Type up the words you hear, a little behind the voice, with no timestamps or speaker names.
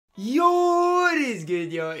Yo, what is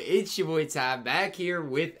good, yo? It's your boy Ty back here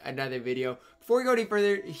with another video. Before we go any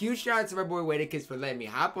further, huge shout out to my boy Wadicus for letting me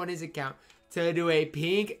hop on his account to do a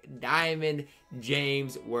pink diamond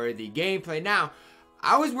James Worthy gameplay. Now,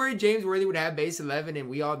 I was worried James Worthy would have base 11, and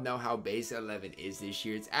we all know how base 11 is this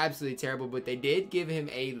year. It's absolutely terrible, but they did give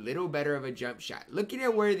him a little better of a jump shot. Looking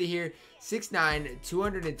at Worthy here, 6'9",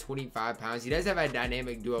 225 pounds. He does have a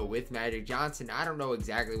dynamic duo with Magic Johnson. I don't know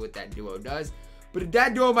exactly what that duo does, but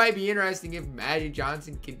that duo might be interesting if Magic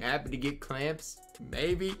Johnson can happen to get clamps.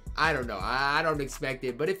 Maybe. I don't know. I don't expect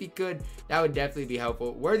it. But if he could, that would definitely be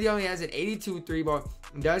helpful. Worthy only has an 82 3-ball.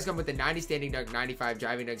 Does come with a 90 standing dunk, 95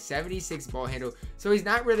 driving dunk, 76 ball handle. So he's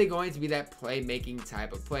not really going to be that playmaking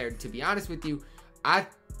type of player. To be honest with you, I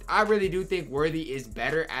really do think Worthy is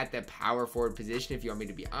better at the power forward position, if you want me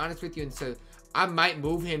to be honest with you. And so I might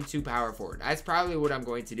move him to power forward. That's probably what I'm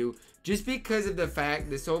going to do, just because of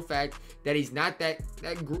the sole fact that he's not that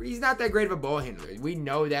great of a ball handler. We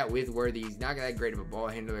know that with Worthy, he's not that great of a ball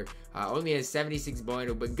handler. Only has 76 ball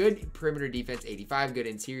handle, but good perimeter defense, 85. Good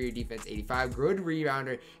interior defense, 85. Good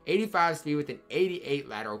rebounder, 85 speed with an 88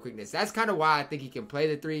 lateral quickness. That's kind of why I think he can play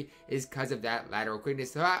the three, is because of that lateral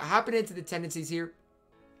quickness. So hopping into the tendencies here,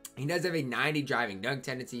 he does have a 90 driving dunk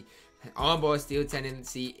tendency. On-ball steal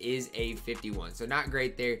tendency is a 51, so not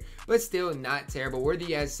great there, but still not terrible.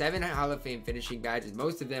 Worthy has 7 Hall of Fame finishing badges.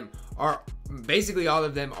 Most of them are, basically all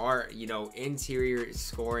of them are, you know, interior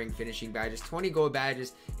scoring finishing badges. 20 gold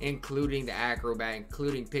badges, including the acrobat,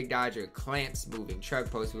 including pick dodger, clamps, moving truck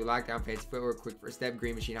post, with lockdown, fancy footwork, quick first step,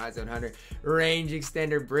 green machine, hot zone hunter, range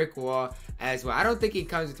extender, brick wall as well. I don't think he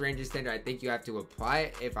comes with range extender. I think you have to apply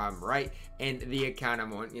it, if I'm right. And the account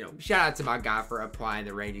I'm on, you know, shout out to my guy for applying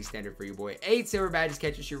the range extender for you, boy. 8 silver badges: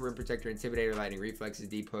 catch and shoot, rim protector, intimidator, lightning reflexes,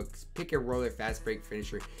 deep hooks, pick and roller, fast break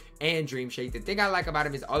finisher, and dream shake. The thing I like about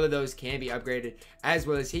him is all of those can be upgraded, as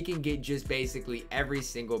well as he can get just basically every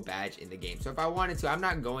single badge in the game. So if I wanted to, I'm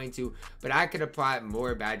not going to, but I could apply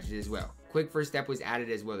more badges as well. Quick first step was added,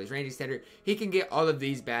 as well as range extender. He can get all of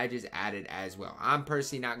these badges added as well. I'm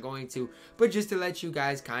personally not going to, but just to let you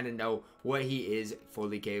guys kind of know what he is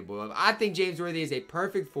fully capable of. I think James Worthy is a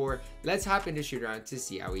perfect 4. Let's hop into shoot around to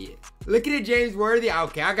see how he is. Looking at James Worthy,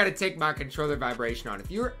 okay, I gotta take my controller vibration on.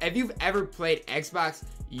 If you've ever played Xbox,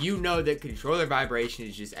 you know that controller vibration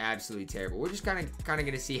is just absolutely terrible. We're just kind of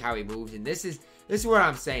gonna see how he moves, and this is what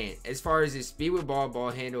I'm saying. As far as his speed with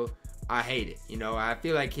ball handle, I hate it. You know, I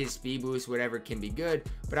feel like his speed boost, whatever, can be good,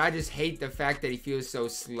 but I just hate the fact that he feels so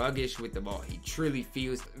sluggish with the ball. He truly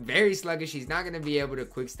feels very sluggish. He's not going to be able to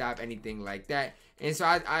quick stop anything like that. And so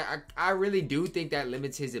I really do think that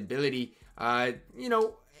limits his ability, you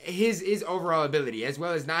know, his overall ability, as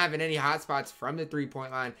well as not having any hot spots from the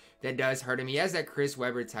 3-point line. That does hurt him. He has that Chris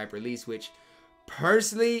Webber type release, which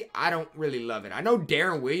personally, I don't really love it. I know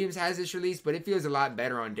Darren Williams has this release, but it feels a lot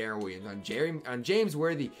better on Darren Williams. On James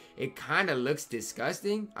Worthy, it kind of looks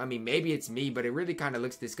disgusting. I mean, maybe it's me, but it really kind of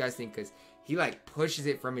looks disgusting because he like pushes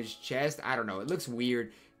it from his chest. I don't know. It looks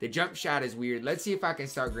weird. The jump shot is weird. Let's see if I can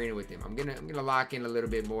start greening with him. I'm gonna lock in a little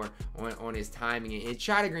bit more on his timing and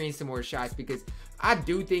try to green some more shots, because I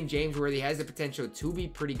do think James Worthy has the potential to be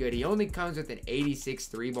pretty good. He only comes with an 86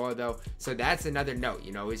 3-ball though, so that's another note.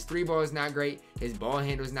 You know, his 3-ball is not great, his ball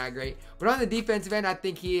handle is not great, but on the defensive end, I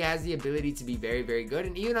think he has the ability to be very, very good.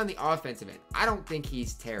 And even on the offensive end, I don't think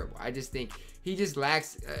he's terrible. I just think he just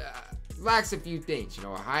lacks a few things. You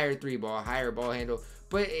know, a higher 3-ball, higher ball handle.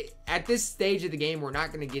 But at this stage of the game, we're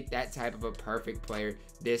not going to get that type of a perfect player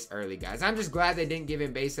this early, guys. I'm just glad they didn't give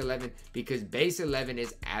him base 11, because base 11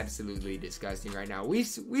 is absolutely disgusting right now. We've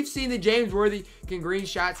seen that James Worthy can green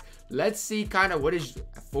shots. Let's see kind of what his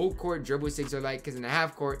full court dribble 6 are like, because in the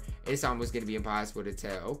half court, it's almost going to be impossible to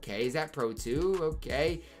tell. Okay, is that Pro 2?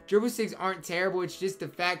 Okay. Dribble 6 aren't terrible. It's just the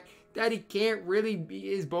fact that he can't really be,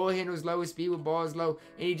 his ball handle is low, his speed with ball is low,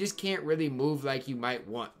 and he just can't really move like you might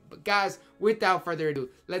want. But guys, without further ado,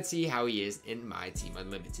 let's see how he is in MyTEAM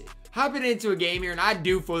Unlimited. Hopping into a game here, and I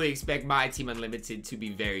do fully expect MyTEAM Unlimited to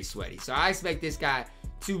be very sweaty. So I expect this guy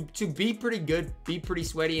to be pretty good, be pretty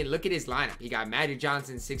sweaty. And look at his lineup. He got Magic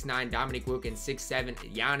Johnson 6'9", Dominique Wilkins 6'7",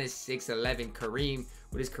 Giannis 6'11", Kareem,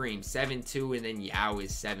 what is Kareem? 7'2", and then Yao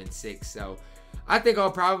is 7'6". So I think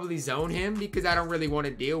I'll probably zone him, because I don't really want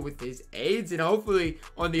to deal with his aids. And hopefully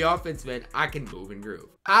on the offensive end, I can move and groove.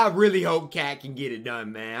 I really hope Cat can get it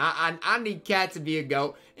done, man. I need Cat to be a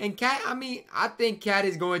GOAT. And Cat, I mean, I think Cat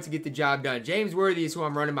is going to get the job done. James Worthy is who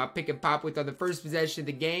I'm running my pick and pop with on the first possession of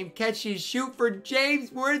the game. Catch and shoot for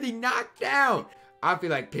James Worthy, knockdown. I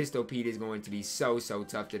feel like Pistol Pete is going to be so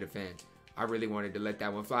tough to defend. I really wanted to let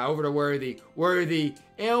that one fly over to Worthy. Worthy,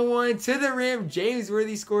 and one to the rim. James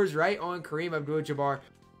Worthy scores right on Kareem Abdul-Jabbar.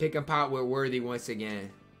 Pick and pop with Worthy once again.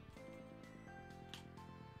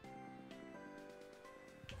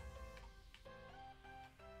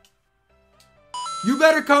 You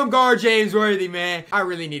better come guard James Worthy, man. I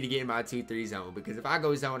really need to get in my 2-3 zone because if I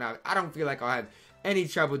go zone out, I don't feel like I'll have any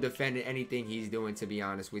trouble defending anything he's doing, to be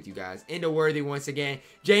honest with you guys. Into Worthy once again.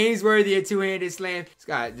 James Worthy, a two-handed slam. This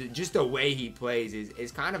guy, just the way he plays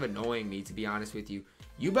is kind of annoying me, to be honest with you.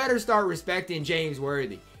 You better start respecting James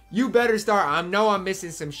Worthy. You better start. I know I'm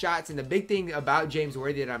missing some shots, and the big thing about James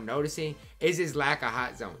Worthy that I'm noticing is his lack of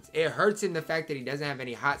hot zones. It hurts him the fact that he doesn't have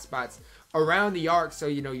any hot spots around the arc, so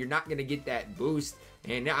you know you're not gonna get that boost.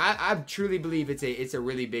 And I truly believe it's a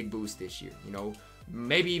really big boost this year. You know,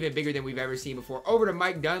 maybe even bigger than we've ever seen before. Over to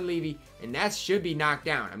Mike Dunleavy, and that should be knocked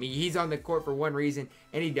down. I mean, he's on the court for one reason,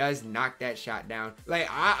 and he does knock that shot down. Like,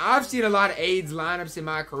 I've seen a lot of AIDS lineups in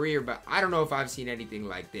my career, but I don't know if I've seen anything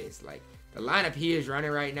like this. Like, the lineup he is running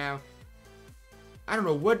right now, I don't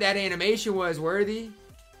know what that animation was, Worthy.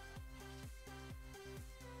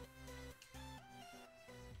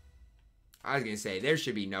 I was going to say, there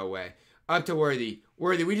should be no way. Up to Worthy.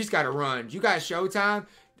 Worthy, we just got to run. You got Showtime?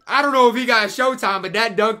 I don't know if he got Showtime, but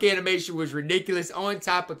that dunk animation was ridiculous on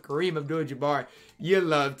top of Kareem Abdul-Jabbar. You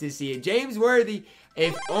love to see it. James Worthy,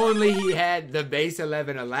 if only he had the base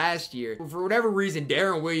 11 of last year. For whatever reason,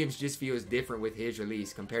 Darren Williams just feels different with his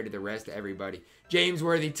release compared to the rest of everybody. James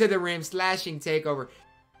Worthy to the rim, slashing takeover.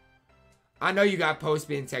 I know you got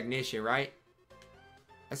post-spin technician, right?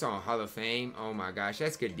 That's on Hall of Fame. Oh my gosh,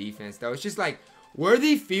 that's good defense though. It's just like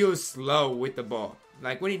Worthy feels slow with the ball.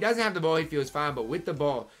 Like when he doesn't have the ball, he feels fine, but with the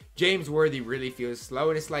ball, James Worthy really feels slow,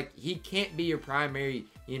 and it's like he can't be your primary,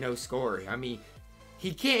 you know, scorer. I mean,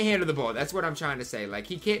 he can't handle the ball. That's what I'm trying to say. Like,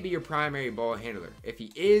 he can't be your primary ball handler. If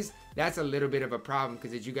he is, that's a little bit of a problem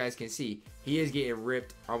because as you guys can see, he is getting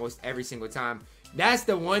ripped almost every single time. That's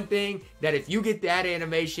the one thing that if you get that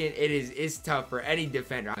animation, it's tough for any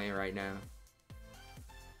defender playing right now.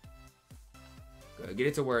 Good. Get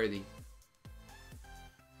it to Worthy.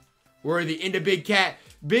 Worthy into Big Cat.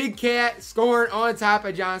 Big Cat scoring on top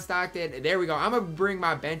of John Stockton. There we go. I'm going to bring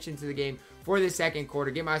my bench into the game for the second quarter.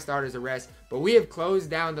 Get my starters a rest. But we have closed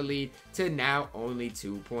down the lead to now only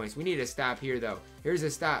 2 points. We need a stop here, though. Here's a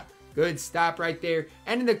stop. Good stop right there.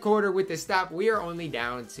 Ending the quarter with the stop. We are only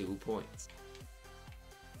down 2 points.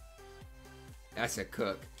 That's a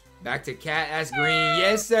cook. Back to Cat. That's green.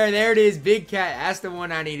 Yes, sir. There it is. Big Cat. That's the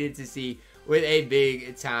one I needed to see with a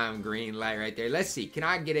big time green light right there. Let's see. Can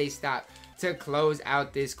I get a stop to close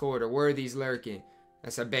out this quarter? Worthy's lurking.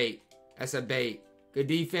 That's a bait. That's a bait. Good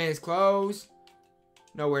defense. Close.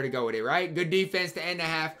 Nowhere to go with it, right? Good defense to end the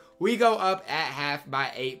half. We go up at half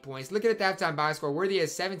by 8 points. Looking at the halftime box score, Worthy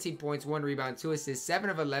has 17 points, 1 rebound, 2 assists, 7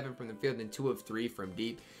 of 11 from the field, and 2 of 3 from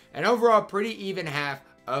deep. And overall, pretty even half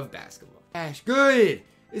of basketball. Ash, good.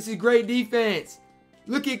 This is great defense.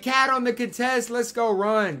 Look at Cat on the contest. Let's go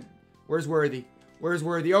run. Where's Worthy? Where's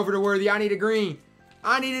Worthy? Over to Worthy. I need a green.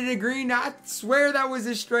 I needed a green. I swear that was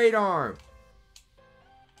a straight arm.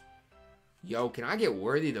 Yo, can I get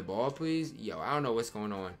Worthy the ball, please? Yo, I don't know what's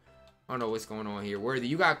going on. I don't know what's going on here. Worthy,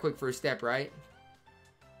 you got quick first step, right?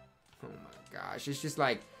 Oh my gosh. It's just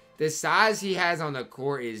like the size he has on the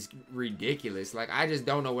court is ridiculous. Like, I just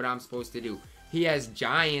don't know what I'm supposed to do. He has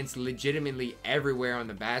giants legitimately everywhere on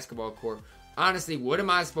the basketball court. Honestly, what am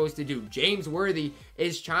I supposed to do? James Worthy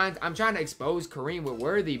is I'm trying to expose Kareem with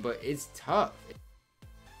Worthy, but it's tough.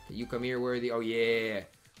 Can you come here, Worthy? Oh, yeah.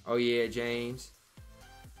 Oh, yeah, James.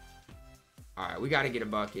 All right, we got to get a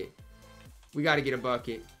bucket. We got to get a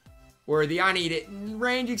bucket. Worthy, I need it.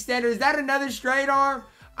 Range extender. Is that another straight arm?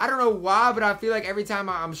 I don't know why, but I feel like every time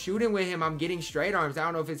I'm shooting with him, I'm getting straight arms. I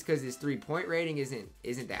don't know if it's because his three-point rating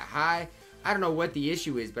isn't that high. I don't know what the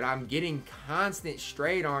issue is, but I'm getting constant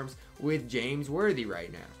straight arms with James Worthy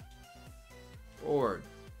right now. Forward.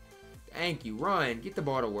 Thank you. Run. Get the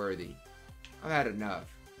ball to Worthy. I've had enough.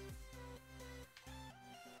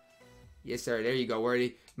 Yes, sir. There you go,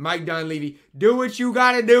 Worthy. Mike Dunleavy. Do what you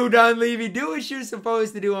got to do, Dunleavy. Do what you're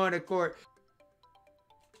supposed to do on the court.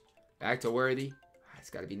 Back to Worthy. It's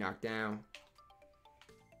got to be knocked down.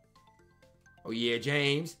 Oh, yeah,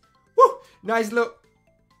 James. Woo! Nice look.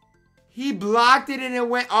 He blocked it and it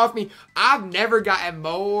went off me. I've never gotten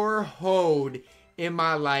more hoed in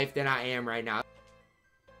my life than I am right now.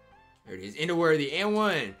 There it is. Into Worthy. And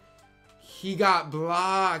one. He got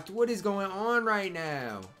blocked. What is going on right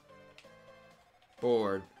now?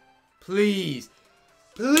 Board. Please.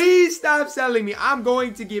 Please stop selling me. I'm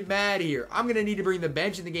going to get mad here. I'm going to need to bring the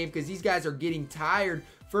bench in the game because these guys are getting tired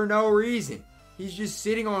for no reason. He's just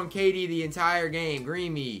sitting on KD the entire game.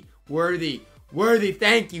 Green me. Worthy. Worthy,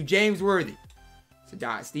 thank you. James Worthy. It's a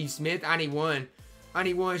dot. Steve Smith, I need one. I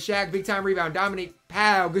need one. Shaq, big time rebound. Dominate.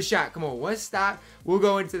 Pow. Good shot. Come on. One stop. We'll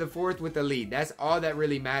go into the fourth with the lead. That's all that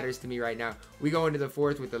really matters to me right now. We go into the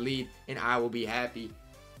fourth with the lead, and I will be happy.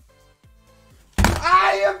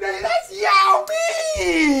 That's Yao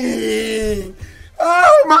Ming!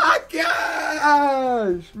 Oh my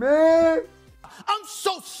gosh, man. I'm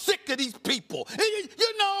so sick of these people.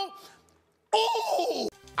 You know, oh!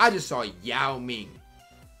 I just saw Yao Ming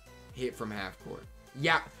hit from half court.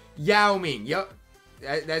 Yao Ming. Yup.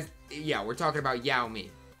 Yeah, we're talking about Yao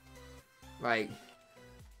Ming. Like,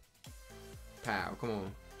 pow, come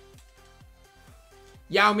on.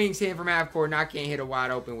 Yao Ming's hitting from half court, and I can't hit a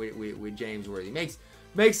wide open with James Worthy. Makes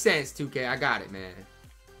sense, 2K. I got it, man.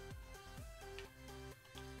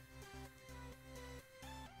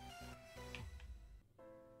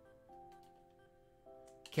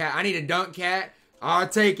 Cat, I need a dunk, Cat. I'll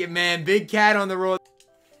take it, man. Big Cat on the roll.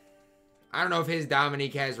 I don't know if his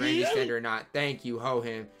Dominique has range extender or not. Thank you, ho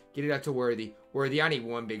him. Get it up to Worthy. Worthy, I need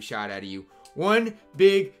one big shot out of you. One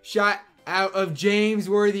big shot out of James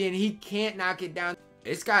Worthy, and he can't knock it down.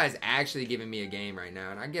 This guy is actually giving me a game right now,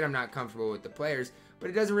 and I get I'm not comfortable with the players, but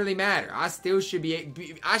it doesn't really matter. I still should be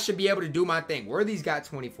able to do my thing. Worthy's got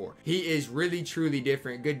 24. He is really, truly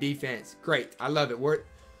different. Good defense. Great. I love it.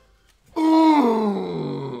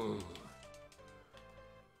 Ooh.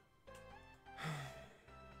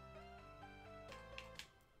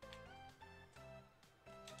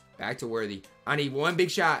 Back to Worthy. I need one big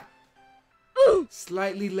shot. Ooh.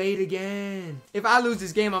 Slightly late again. If I lose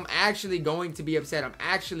this game, I'm actually going to be upset. I'm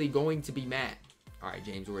actually going to be mad. All right,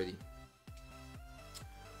 James Worthy.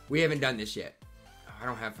 We haven't done this yet. Oh, I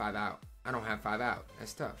don't have 5 out. I don't have 5 out.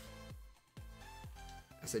 That's tough.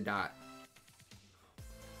 That's a dot.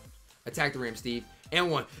 Attack the rim, Steve.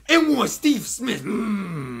 And one. And one. Steve Smith.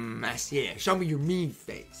 That's, yeah. Show me your mean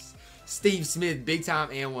face. Steve Smith, big time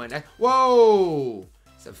and one. Whoa.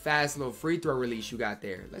 It's a fast little free throw release you got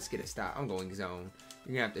there. Let's get a stop. I'm going zone.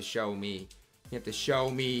 You're going to have to show me. You have to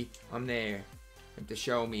show me I'm there. You have to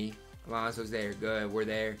show me. Alonzo's there. Good. We're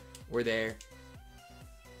there. We're there.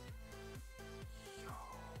 Yo.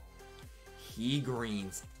 He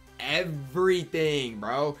greens everything,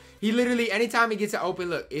 bro. He literally, anytime he gets an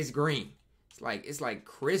open look, it's green. It's like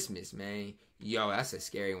Christmas, man. Yo, that's a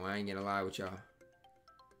scary one. I ain't gonna lie with y'all.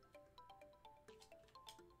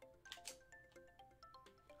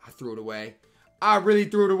 I threw it away. I really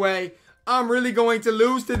threw it away. I'm really going to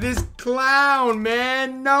lose to this clown,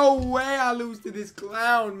 man. No way I lose to this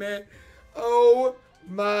clown, man. Oh,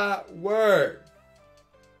 my word.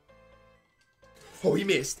 Oh, he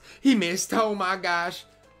missed. He missed. Oh, my gosh.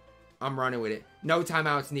 I'm running with it. No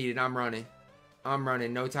timeouts needed. I'm running. I'm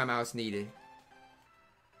running. No timeouts needed.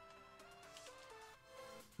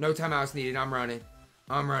 No timeouts needed. I'm running.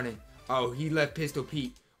 I'm running. Oh, he left Pistol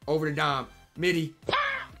Pete. Over to Dom. Midi.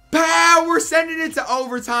 Pow! We're sending it to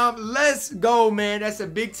overtime. Let's go, man. That's a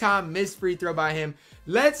big time missed free throw by him.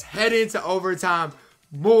 Let's head into overtime.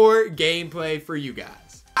 More gameplay for you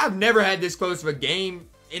guys. I've never had this close of a game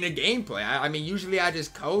in a gameplay. I mean, usually I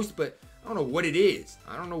just coast, but I don't know what it is.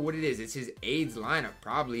 I don't know what it is. It's his aids lineup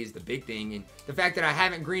probably is the big thing. And the fact that I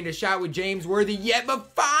haven't greened a shot with James Worthy yet,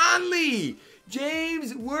 but finally,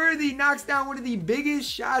 James Worthy knocks down one of the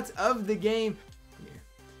biggest shots of the game. Come here.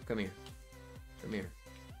 Come here. Come here.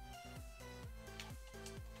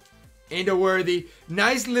 Into Worthy.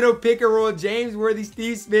 Nice little pick and roll. James Worthy,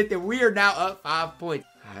 Steve Smith, and we are now up 5 points.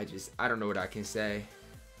 I don't know what I can say.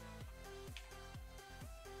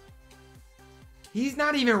 He's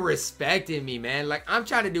not even respecting me, man. Like, I'm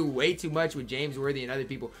trying to do way too much with James Worthy and other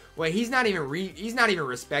people. Wait, he's not even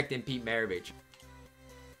respecting Pete Maravich.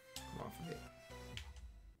 Come off of it.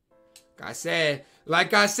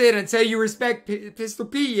 Like I said, until you respect Pistol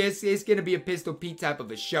Pete, it's gonna be a Pistol Pete type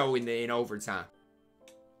of a show in overtime.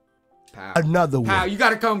 Pow. Another one. Pow, you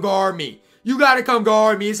gotta come guard me. You gotta come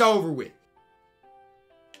guard me. It's over with.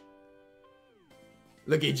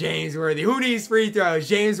 Look at James Worthy. Who needs free throws?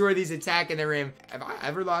 James Worthy's attacking the rim. Have I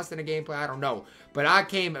ever lost in a gameplay? I don't know. But I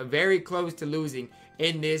came very close to losing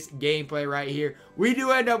in this gameplay right here. We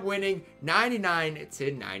do end up winning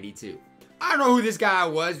 99-92. I don't know who this guy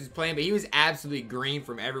was playing, but he was absolutely green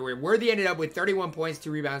from everywhere. Worthy ended up with 31 points,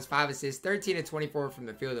 2 rebounds, 5 assists, 13 of 24 from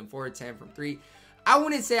the field, and 4 of 10 from 3. I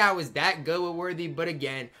wouldn't say I was that good with Worthy, but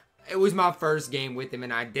again, it was my first game with him,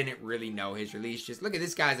 and I didn't really know his release. Just look at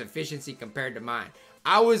this guy's efficiency compared to mine.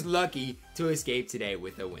 I was lucky to escape today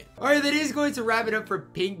with a win. Alright, that is going to wrap it up for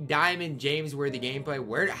Pink Diamond James Worthy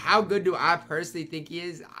gameplay. How good do I personally think he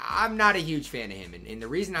is? I'm not a huge fan of him, and the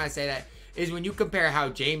reason I say that is when you compare how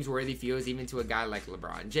James Worthy feels even to a guy like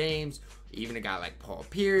LeBron James, even a guy like Paul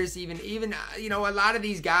Pierce, even you know, a lot of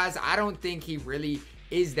these guys, I don't think he really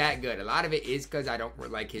is that good. A lot of it is because I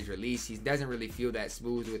don't like his release. He doesn't really feel that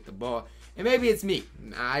smooth with the ball. And maybe it's me.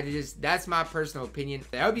 That's my personal opinion.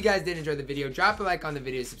 I hope you guys did enjoy the video. Drop a like on the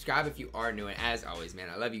video. Subscribe if you are new. And as always, man,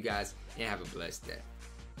 I love you guys and have a blessed day.